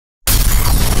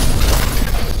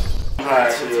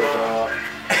Alright, see you, dog.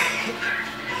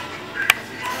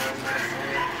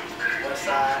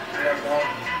 Westside, whatever.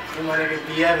 Get my nigga B.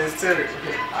 Evans too.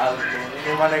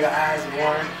 Get my nigga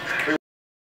Osborne. 3-2.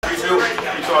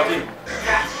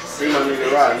 See my nigga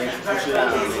Rod, nigga.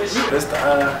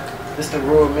 This the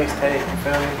Rural Mixtape, you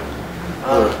feel me?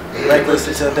 Reckless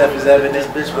until death is evident.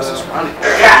 This bitch was I'm YE,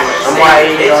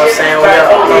 you know what I'm saying? What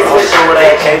up? I'm still with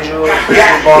that K-Jewel.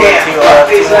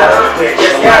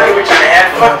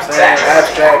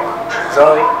 Abstract,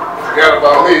 Zoe. Forgot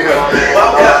about me, huh?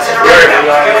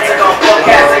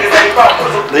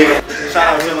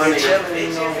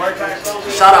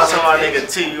 Shout out to my nigga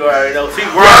T, you already know. T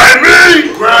grind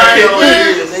me! Grind me!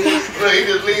 He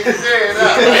just leave his head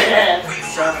up.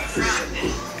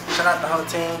 Shout out the whole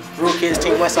team. Rural Kids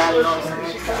Team Westside, you know what I'm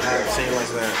saying? Team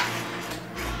Westside.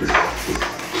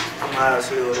 I'm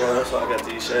see what's going on, that's why I got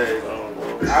these shades on.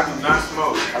 I do not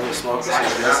smoke. I've been smoking I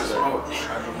since do not yesterday. smoke.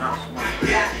 I do not smoke.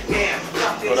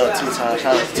 What up, 2 times?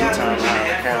 Shout out to 2 times now.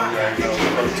 The camera, you already know.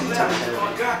 What up, 2 times?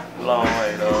 Long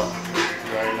way, dog.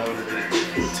 You already know what it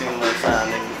is. Team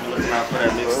Westside, nigga. You looking out for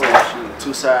that mixtape.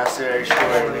 2 side series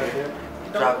story, nigga.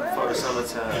 Drop it for the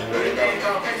summertime. You already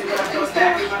know.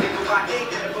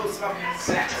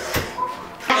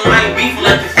 I ain't beefing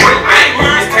like this boy. I ain't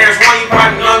Miss Terrence One, you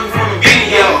probably know me from the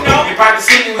video. You probably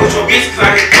seen me with your bitch cause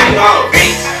I get $20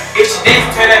 beats. If she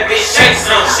didn't tell that bitch shake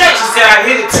some. She said I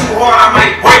hit it too hard, I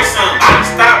might break some.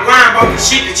 Stop lying about the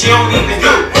shit that you don't even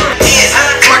do.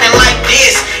 I'm twerking like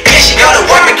this. Yeah, she go to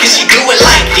work because she do it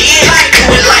like this. Do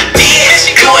it like this.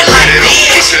 She do it like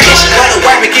this. Yeah, she go to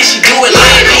work because she do it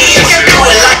like this. Do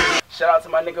it like. Shout out to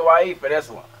my nigga YE for this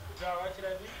one.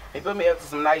 He put me up to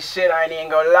some nice shit, I ain't even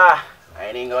gonna lie.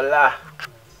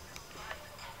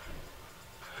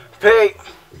 Pete,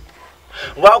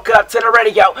 woke up to the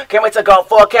radio. Can't wait to go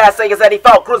forecast. Say it's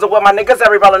 84. Cruising with my niggas.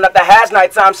 Every rolling up the hash.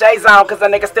 Nighttime shades on. Cause the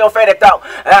niggas still faded though.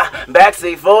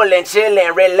 Backseat fooling,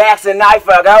 chilling, relaxing. I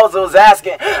fuck hoes who's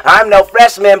asking. I'm no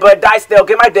freshman, but I still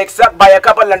get my dick sucked by a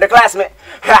couple underclassmen.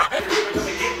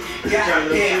 We're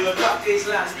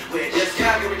just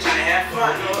young, we're trying to have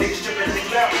fun. Niggas tripping in the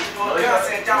club. Girls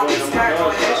saying down with the sky, go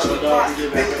ahead, shoot the bus.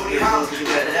 Big booty house,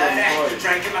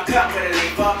 drinking my cup, better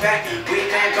lean fall back. We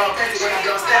ain't go crazy when I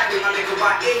blow stack. With my nigga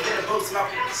YE, in the booth,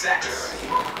 smoking the sacks.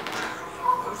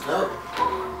 What's up?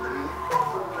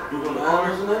 You gonna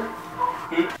honors in there?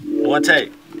 One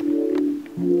take.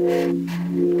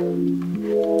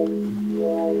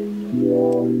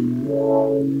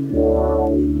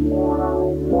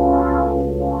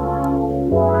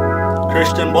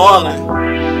 Christian Ballin'.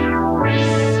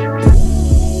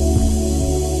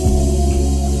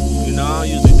 You know, I don't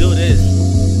usually do this.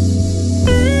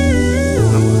 I'm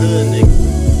a hood nigga.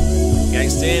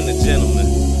 Gangsta and a gentleman.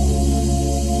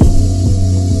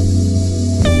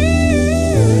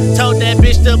 Told that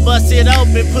bitch to bust it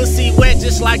open, pussy wet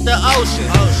just like the ocean.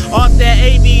 Off that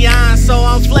Avion, so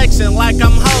I'm flexing like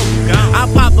I'm Hogan. I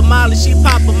pop a molly, she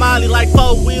pop a molly like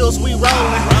 4 wheels, we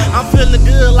rollin'. I'm feeling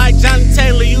good like Johnny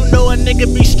Taylor, you know a nigga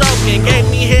be stroking. Gave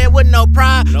me head with no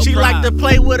pride, she like to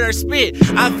play with her spit.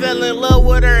 I fell in love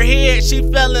with her head, she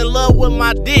fell in love with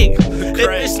my dick. If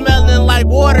it's smelling like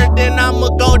water, then I'ma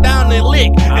go down and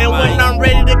lick. And when I'm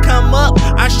ready to come up,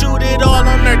 I shoot it all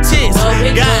on her tits.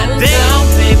 God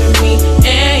damn. Baby, me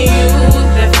and you,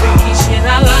 that freaky shit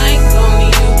I like, only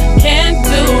you can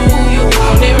do. You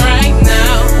want it right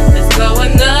now, let's go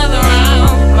another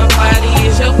round. My body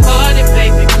is your party,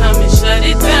 baby, come and shut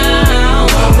it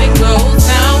down. When it goes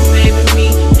down, baby, me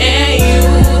and you,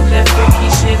 that freaky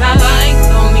shit I like,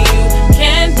 only you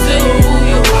can do.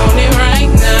 You want it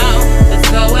right now, let's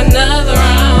go another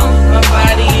round. My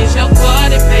body is your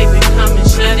party, baby, come and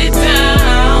shut it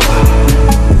down.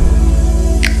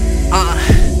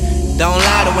 Don't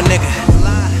lie to a nigga.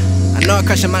 I know I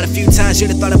crushed your mind a few times. You'd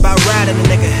have thought about riding a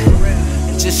nigga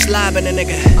and just slobbing a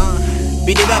nigga.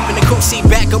 Beat it up in the coupe seat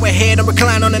back, go ahead and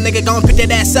recline on a nigga. Gon' pick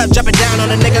that ass up, drop it down on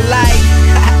a nigga like.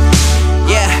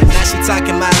 Yeah, now she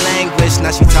talking my language. Now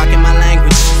she talking my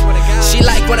language. She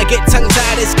like when I get tongue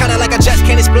tied. It's kinda like I just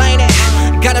can't explain it.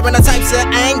 Got her in all types of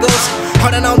angles,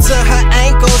 holding on to her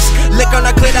ankles. Lick on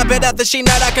her clit, I bet after she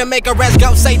nut I can make her ass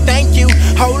go say thank you.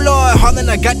 Oh Lord, holding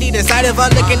her gut deep inside of her,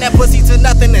 licking that pussy to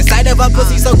nothing inside of her.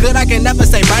 Pussy so good I can never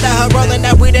say bye to her. Rolling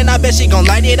that weed and I bet she gon'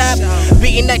 light it up.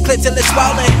 Beating that clit till it's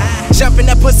swollen, jumping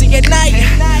that pussy at night.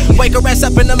 Wake her ass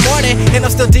up in the morning and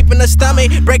I'm still deep in the stomach,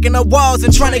 breaking the walls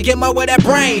and trying to get more with that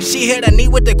brain. She hit her knee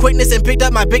with the quickness and picked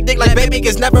up my big dick like baby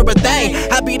it's never a thing.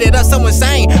 I beat it up so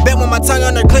insane, bet with my tongue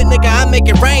on her clit, nigga I make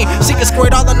it rain. She can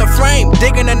squirt all on the frame,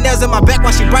 digging her nails in my back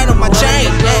while she bite on my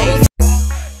chain. Hey.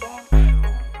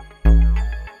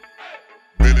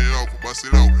 Bend it over, bust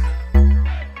it open.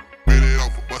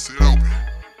 bust it open.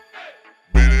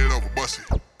 Bend it over, bust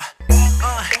it.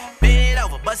 Bend it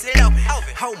over, bust it open.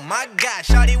 Oh my God,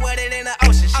 shawty wet it in the